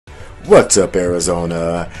What's up,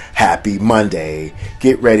 Arizona? Happy Monday.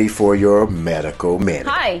 Get ready for your Medical Minute.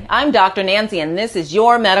 Hi, I'm Dr. Nancy, and this is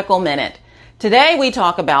your Medical Minute. Today we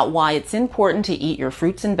talk about why it's important to eat your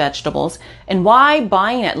fruits and vegetables and why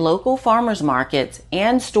buying at local farmers markets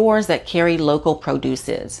and stores that carry local produce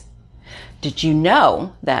is. Did you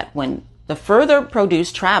know that when the further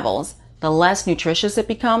produce travels, the less nutritious it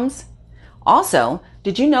becomes? Also,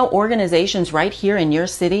 did you know organizations right here in your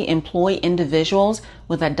city employ individuals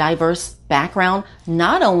with a diverse background,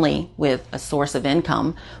 not only with a source of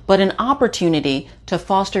income, but an opportunity to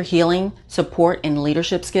foster healing, support, and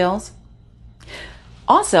leadership skills?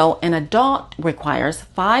 Also, an adult requires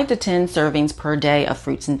 5 to 10 servings per day of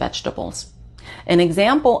fruits and vegetables. An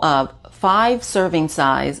example of 5 serving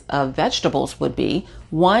size of vegetables would be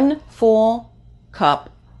 1 full cup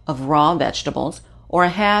of raw vegetables or a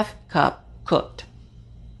half cup cooked.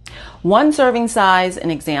 1 serving size, an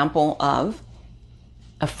example of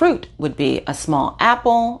a fruit would be a small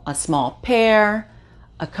apple, a small pear,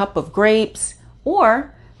 a cup of grapes,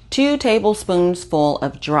 or 2 tablespoons full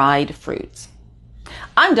of dried fruits.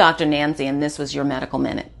 I'm Dr. Nancy, and this was your Medical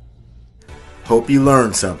Minute. Hope you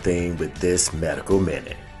learned something with this Medical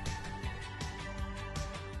Minute.